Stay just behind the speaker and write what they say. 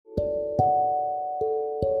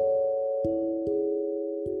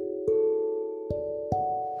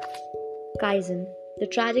Kaizen, The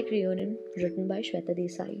Tragic Reunion, written by Shweta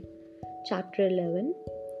Desai. Chapter 11,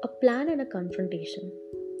 A Plan and a Confrontation.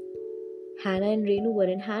 Hannah and Renu were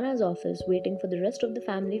in Hannah's office waiting for the rest of the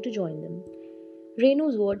family to join them.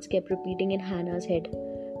 Renu's words kept repeating in Hannah's head,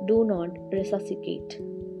 "Do not resuscitate."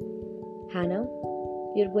 "Hannah,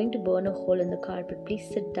 you're going to burn a hole in the carpet.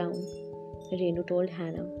 Please sit down," Renu told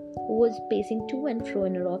Hannah, who was pacing to and fro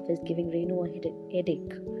in her office, giving Renu a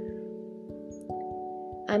headache.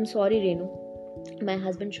 "I'm sorry, Renu. My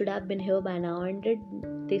husband should have been here by now, and did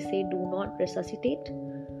they say do not resuscitate?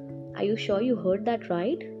 Are you sure you heard that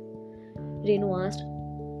right?" Renu asked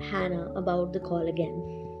Hannah about the call again.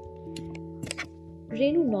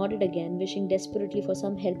 Renu nodded again, wishing desperately for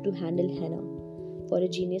some help to handle Hannah. For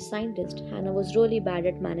a genius scientist, Hannah was really bad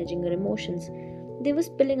at managing her emotions. They were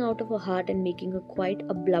spilling out of her heart and making her quite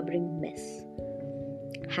a blubbering mess.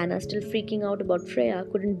 Hannah, still freaking out about Freya,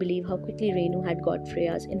 couldn't believe how quickly Renu had got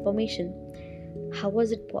Freya's information. How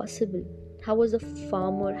was it possible? How was the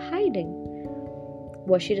farmer hiding?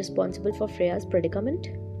 Was she responsible for Freya's predicament?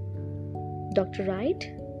 "Dr. Wright?"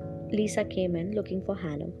 Lisa came in, looking for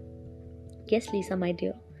Hannah. "Yes, Lisa, my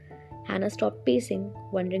dear." Hannah stopped pacing,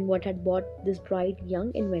 wondering what had brought this bright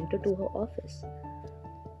young inventor to her office.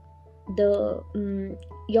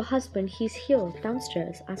 Your husband, he's here,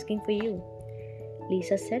 downstairs, asking for you,"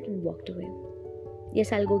 Lisa said and walked away.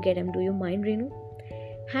 "Yes, I'll go get him. Do you mind, Renu?"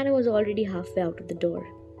 Hannah was already halfway out of the door.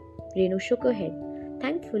 Renu shook her head,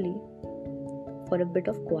 thankfully for a bit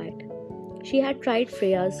of quiet. She had tried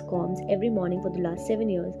Freya's comms every morning for the last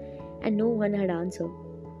 7 years, and no one had answered.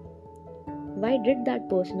 Why did that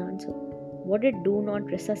person answer? What did "do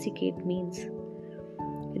not resuscitate" means?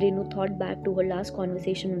 Renu thought back to her last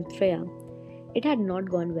conversation with Freya. It had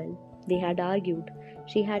not gone well. They had argued.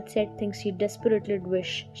 She had said things she desperately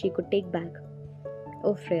wished she could take back.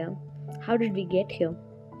 Oh, Freya, how did we get here?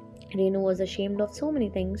 Renu was ashamed of so many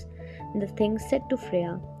things, the things said to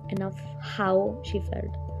Freya, and of how she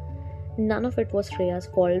felt. None of it was Freya's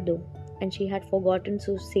fault though, and she had forgotten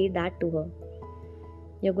to say that to her.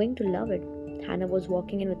 "You're going to love it." Hannah was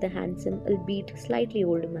walking in with a handsome, albeit slightly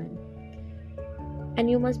older man. "And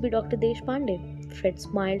you must be Dr. Deshpande." Fred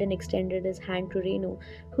smiled and extended his hand to Renu,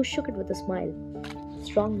 who shook it with a smile.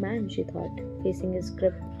 Strong man, she thought, facing his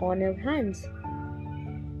grip on her hands.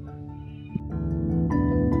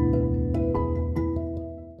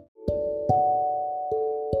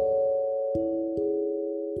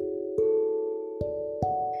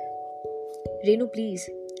 "Renu, please."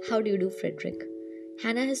 "How do you do, Frederick?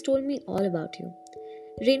 Hannah has told me all about you."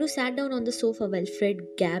 Renu sat down on the sofa while Fred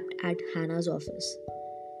gaped at Hannah's office.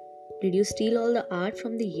 "Did you steal all the art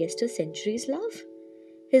from the centuries, love?"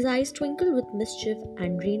 His eyes twinkled with mischief,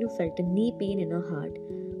 and Renu felt a knee pain in her heart.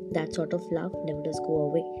 That sort of love never does go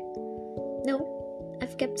away. "No,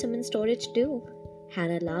 I've kept some in storage too."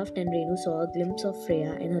 Hannah laughed, and Renu saw a glimpse of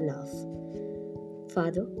Freya in her laugh.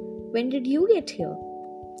 "Father, when did you get here?"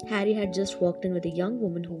 Harry had just walked in with a young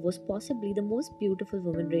woman who was possibly the most beautiful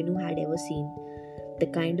woman Renu had ever seen. The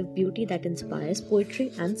kind of beauty that inspires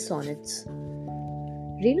poetry and sonnets.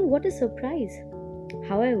 "Renu, what a surprise!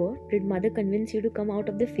 However, did mother convince you to come out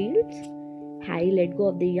of the fields?" Harry let go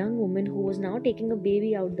of the young woman who was now taking a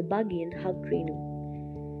baby out the buggy and hugged Renu.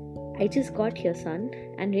 "I just got here, son."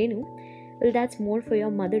 "And Renu, well, that's more for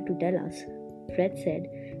your mother to tell us," Fred said,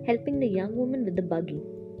 helping the young woman with the buggy.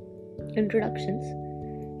 "Introductions.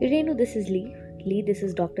 Renu, this is Lee. Lee, this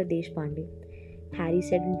is Dr. Deshpande," Harry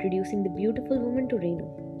said, introducing the beautiful woman to Renu.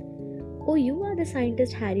 "Oh, you are the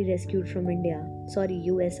scientist Harry rescued from India. Sorry,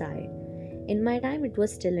 USI. In my time, it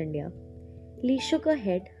was still India." Lee shook her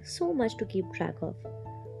head, so much to keep track of.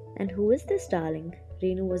 "And who is this darling?"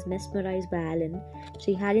 Renu was mesmerized by Alan.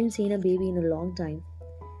 She hadn't seen a baby in a long time.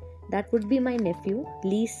 "That would be my nephew,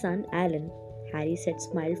 Lee's son, Alan," Harry said,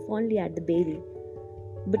 smiled fondly at the baby.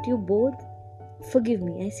 "But you both... Forgive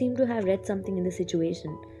me, I seem to have read something in the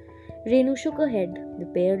situation." Renu shook her head. The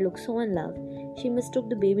pair looked so in love, she mistook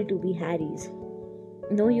the baby to be Harry's.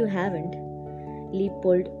 "No, you haven't." Lee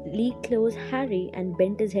pulled Lee close Harry and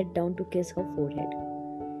bent his head down to kiss her forehead.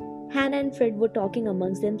 Hannah and Fred were talking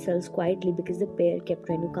amongst themselves quietly because the pair kept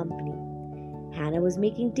Renu company. Hannah was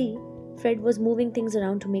making tea, Fred was moving things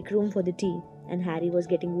around to make room for the tea, and Harry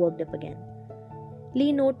was getting worked up again.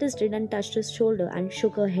 Lee noticed it and touched his shoulder and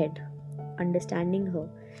shook her head. Understanding her,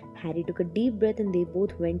 Harry took a deep breath and they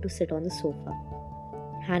both went to sit on the sofa.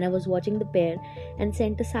 Hannah was watching the pair and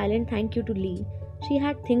sent a silent thank you to Lee. She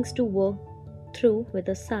had things to work through with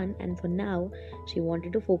her son, and for now, she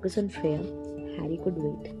wanted to focus on Freya. Harry could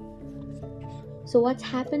wait. "So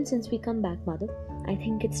what's happened since we come back, Mother? I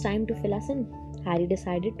think it's time to fill us in." Harry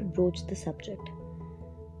decided to broach the subject.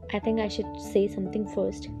 I think I should say something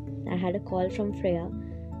first. I had a call from Freya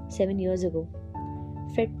 7 years ago.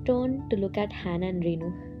 Fred turned to look at Hannah and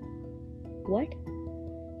Renu. What?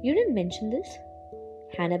 You didn't mention this?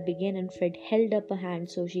 Hannah began and Fred held up a hand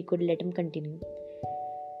so she could let him continue.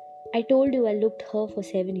 I told you I looked her for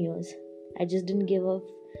 7 years. I just didn't give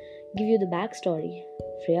you the backstory.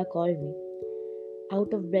 Freya called me.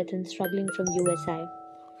 Out of breath and struggling from USI.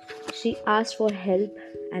 She asked for help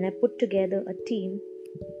and I put together a team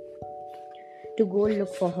to go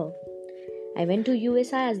look for her. I went to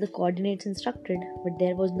USI as the coordinates instructed, but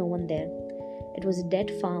there was no one there. It was a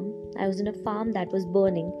dead farm. I was in a farm that was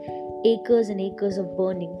burning, acres and acres of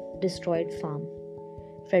burning, destroyed farm.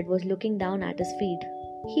 Fred was looking down at his feet.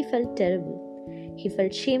 He felt terrible. He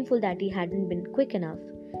felt shameful that he hadn't been quick enough,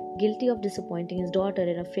 guilty of disappointing his daughter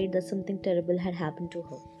and afraid that something terrible had happened to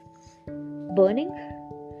her. Burning?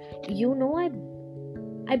 You know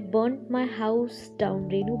I burnt my house down,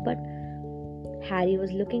 Renu, but Harry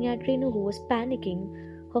was looking at Renu, who was panicking,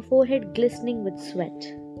 her forehead glistening with sweat.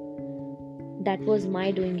 That was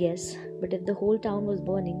my doing, yes, but if the whole town was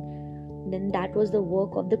burning, then that was the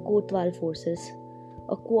work of the Kotwal forces,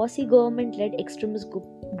 a quasi-government led extremist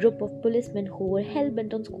group of policemen who were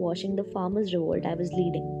hell-bent on squashing the farmers' revolt I was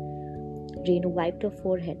leading. Renu wiped her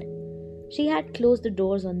forehead. She had closed the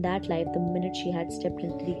doors on that life the minute she had stepped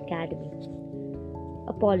into the academy.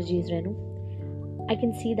 Apologies, Renu. I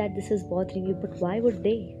can see that this is bothering you, but why would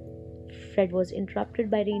they? Fred was interrupted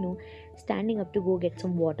by Renu standing up to go get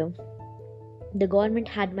some water. The government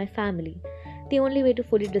had my family. The only way to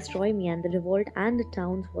fully destroy me and the revolt and the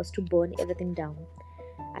towns was to burn everything down.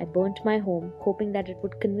 I burnt my home, hoping that it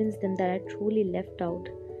would convince them that I truly left out.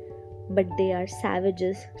 But they are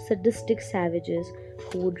savages, sadistic savages,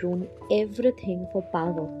 who would ruin everything for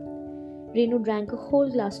power. Renu drank a whole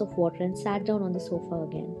glass of water and sat down on the sofa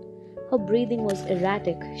again. Her breathing was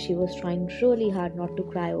erratic. She was trying really hard not to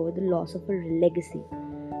cry over the loss of her legacy.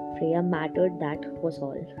 Freya mattered, that was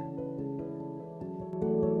all.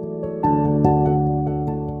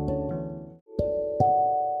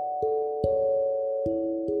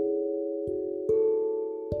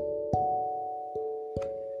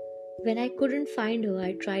 When I couldn't find her,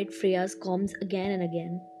 I tried Freya's comms again and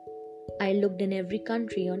again. I looked in every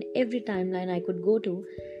country, on every timeline I could go to,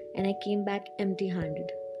 and I came back empty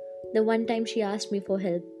handed. The one time she asked me for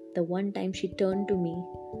help, the one time she turned to me,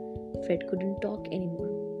 Fred couldn't talk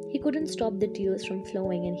anymore. He couldn't stop the tears from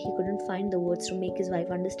flowing and he couldn't find the words to make his wife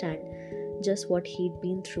understand just what he'd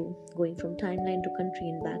been through, going from timeline to country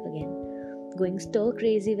and back again, going stir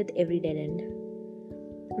crazy with every dead end.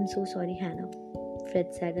 I'm so sorry, Hannah,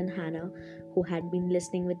 Fred said, and Hannah, who had been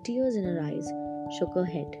listening with tears in her eyes, shook her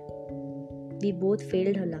head. We both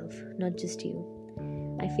failed her, love, not just you.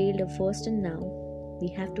 I failed her first and now we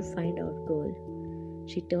have to find our girl.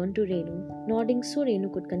 She turned to Renu, nodding so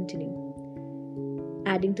Renu could continue.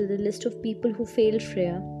 Adding to the list of people who failed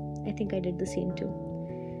Freya, I think I did the same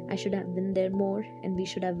too. I should have been there more and we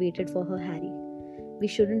should have waited for her, Harry. We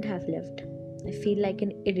shouldn't have left. I feel like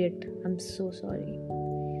an idiot. I'm so sorry.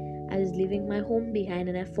 I was leaving my home behind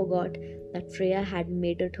and I forgot that Freya had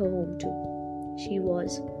made it her home too. She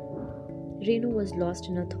was. Renu was lost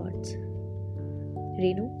in her thoughts.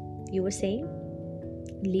 Renu, you were saying?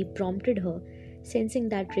 Lee prompted her, sensing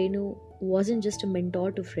that Renu wasn't just a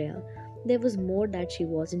mentor to Freya. There was more that she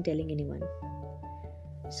wasn't telling anyone.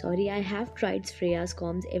 Sorry, I have tried Freya's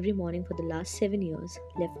comms every morning for the last 7 years,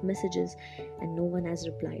 left messages, and no one has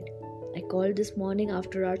replied. I called this morning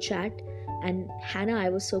after our chat, and Hannah, I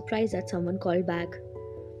was surprised that someone called back.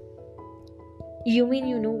 You mean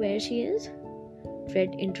you know where she is?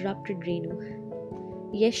 Fred interrupted Renu.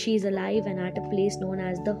 Yes, she is alive and at a place known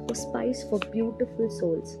as the Hospice for Beautiful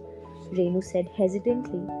Souls, Renu said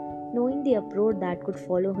hesitantly, knowing the uproar that could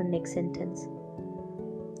follow her next sentence.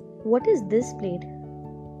 What is this plate?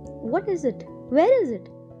 What is it? Where is it?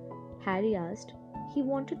 Harry asked. He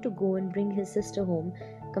wanted to go and bring his sister home,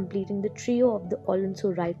 completing the trio of the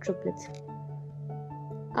Alonso Wright triplets.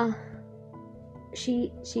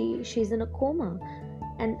 She's in a coma,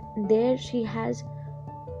 and there she has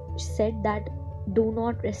said that do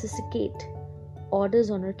not resuscitate orders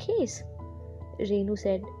on her case, Renu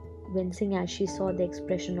said, wincing as she saw the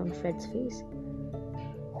expression on Fred's face.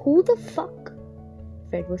 Who the fuck?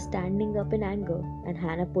 Fred was standing up in anger and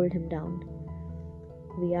Hannah pulled him down.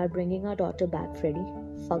 We are bringing our daughter back, Freddy.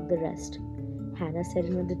 Fuck the rest, Hannah said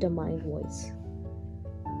in a determined voice.